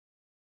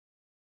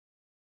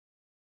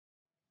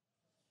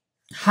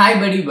Hi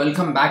buddy,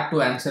 welcome back to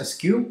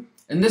answersQ.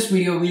 In this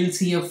video, we'll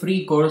see a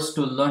free course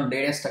to learn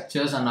data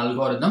structures and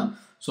algorithm.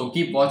 So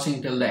keep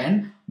watching till the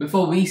end.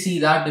 Before we see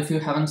that, if you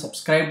haven't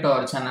subscribed to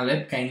our channel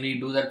yet, kindly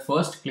do that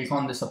first. Click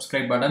on the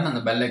subscribe button and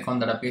the bell icon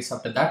that appears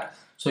after that.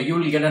 So you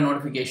will get a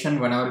notification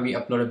whenever we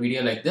upload a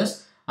video like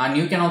this. And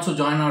you can also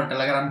join our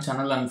Telegram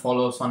channel and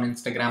follow us on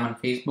Instagram and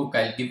Facebook.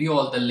 I'll give you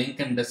all the link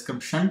in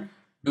description.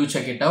 Do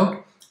check it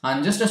out.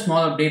 And just a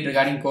small update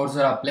regarding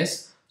Coursera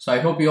Plus. So I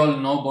hope you all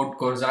know about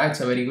Coursera. It's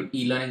a very good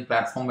e-learning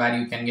platform where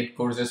you can get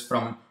courses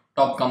from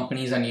top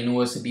companies and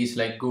universities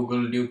like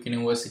Google, Duke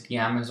University,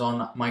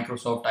 Amazon,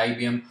 Microsoft,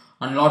 IBM,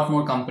 and a lot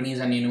more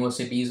companies and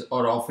universities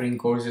are offering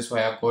courses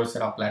via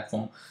Coursera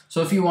platform.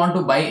 So if you want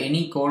to buy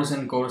any course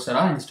in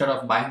Coursera, instead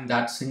of buying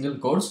that single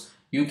course,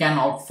 you can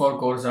opt for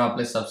Coursera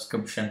Plus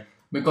subscription.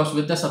 Because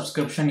with the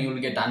subscription, you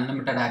will get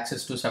unlimited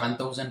access to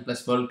 7,000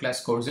 plus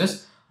world-class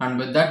courses, and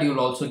with that, you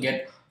will also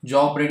get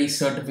job ready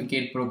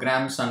certificate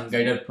programs and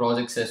guided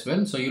projects as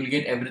well. So you'll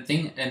get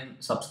everything in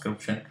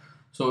subscription.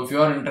 So if you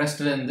are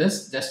interested in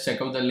this, just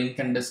check out the link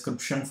in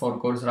description for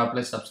Coursera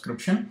Plus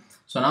subscription.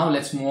 So now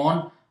let's move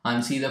on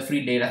and see the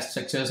free data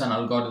structures and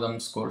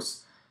algorithms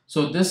course.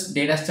 So this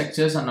data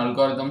structures and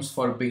algorithms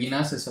for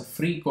beginners is a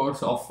free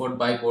course offered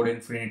by Board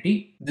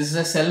Infinity. This is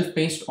a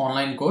self-paced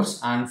online course,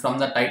 and from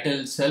the title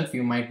itself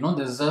you might know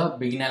this is a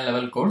beginner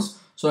level course.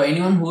 So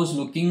anyone who is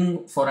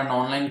looking for an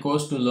online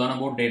course to learn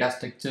about data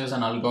structures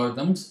and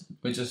algorithms,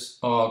 which is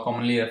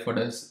commonly referred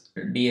as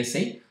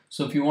DSA.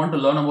 So if you want to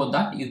learn about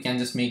that, you can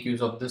just make use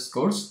of this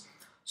course.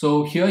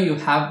 So here you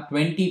have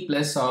 20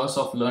 plus hours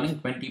of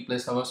learning, 20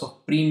 plus hours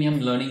of premium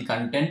learning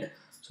content.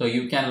 So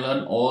you can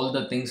learn all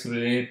the things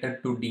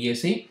related to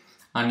DSA,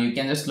 and you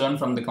can just learn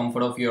from the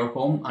comfort of your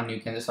home, and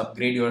you can just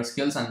upgrade your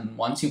skills. And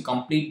once you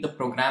complete the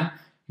program,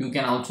 you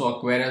can also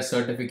acquire a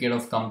certificate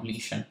of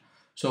completion.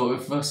 So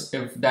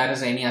if there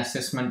is any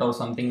assessment or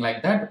something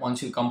like that,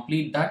 once you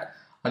complete that,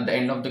 at the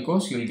end of the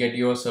course, you'll get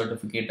your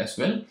certificate as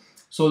well.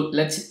 So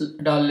let's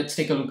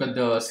take a look at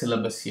the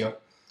syllabus here.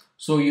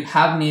 So you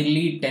have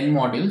nearly 10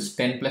 modules,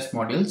 10 plus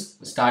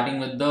modules, starting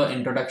with the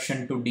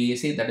introduction to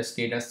DSA, that is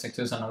data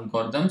structures and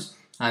algorithms.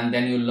 And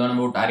then you learn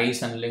about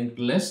arrays and linked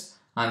lists.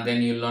 And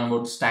then you learn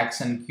about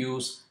stacks and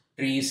queues,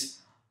 trees,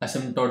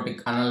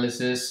 asymptotic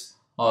analysis,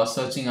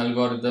 searching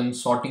algorithms,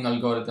 sorting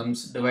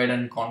algorithms, divide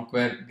and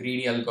conquer,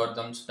 greedy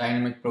algorithms,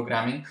 dynamic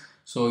programming.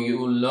 So you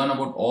will learn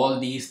about all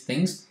these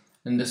things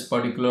in this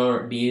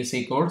particular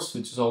DSA course,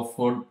 which is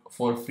offered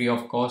for free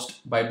of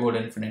cost by Board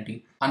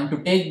Infinity. And to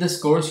take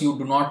this course, you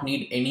do not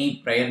need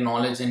any prior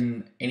knowledge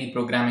in any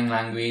programming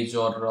language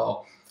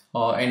or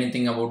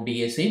anything about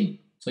DSA.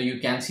 So you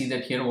can see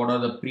that here, what are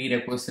the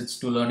prerequisites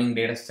to learning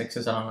data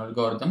structures and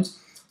algorithms.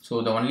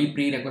 So the only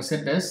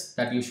prerequisite is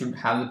that you should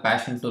have the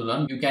passion to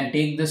learn. You can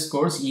take this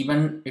course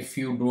even if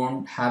you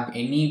don't have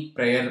any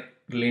prior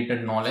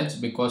related knowledge,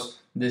 because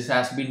this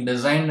has been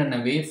designed in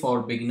a way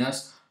for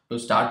beginners to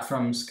start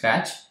from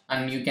scratch.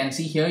 And you can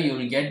see here you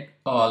will get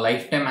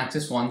lifetime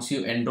access once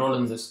you enroll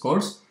in this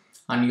course,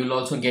 and you'll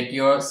also get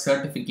your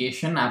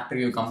certification after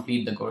you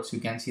complete the course. You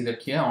can see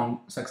that here,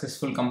 on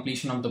successful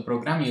completion of the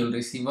program, you'll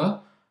receive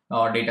a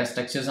data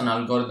structures and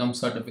algorithm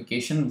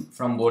certification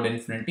from Board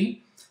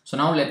Infinity. So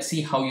now let's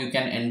see how you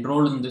can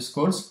enroll in this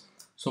course.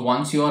 So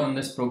once you are on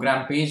this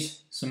program page,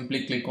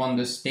 simply click on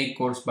this take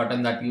course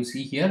button that you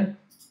see here.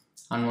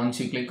 And once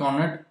you click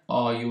on it,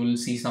 you will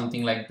see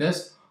something like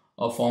this.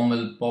 A form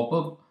will pop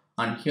up,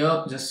 and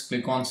here just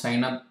click on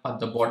sign up at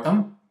the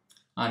bottom.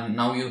 And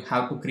now you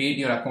have to create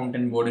your account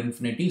in Board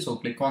Infinity. So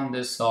click on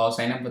this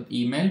sign up with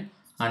email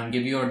and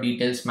give your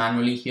details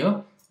manually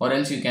here, or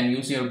else you can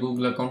use your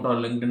Google account or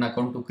LinkedIn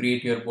account to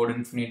create your Board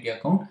Infinity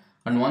account.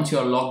 And once you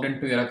are logged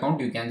into your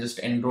account, you can just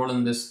enroll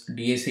in this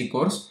DSA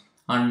course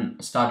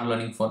and start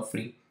learning for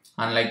free.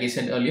 And like I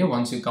said earlier,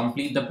 once you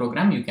complete the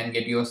program, you can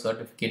get your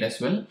certificate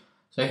as well.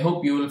 So I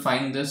hope you will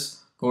find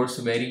this course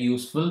very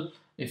useful.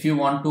 If you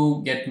want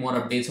to get more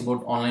updates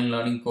about online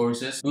learning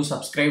courses, do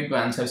subscribe to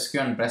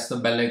answersQ and press the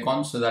bell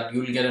icon so that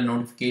you will get a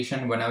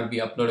notification whenever we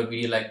upload a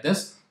video like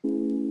this.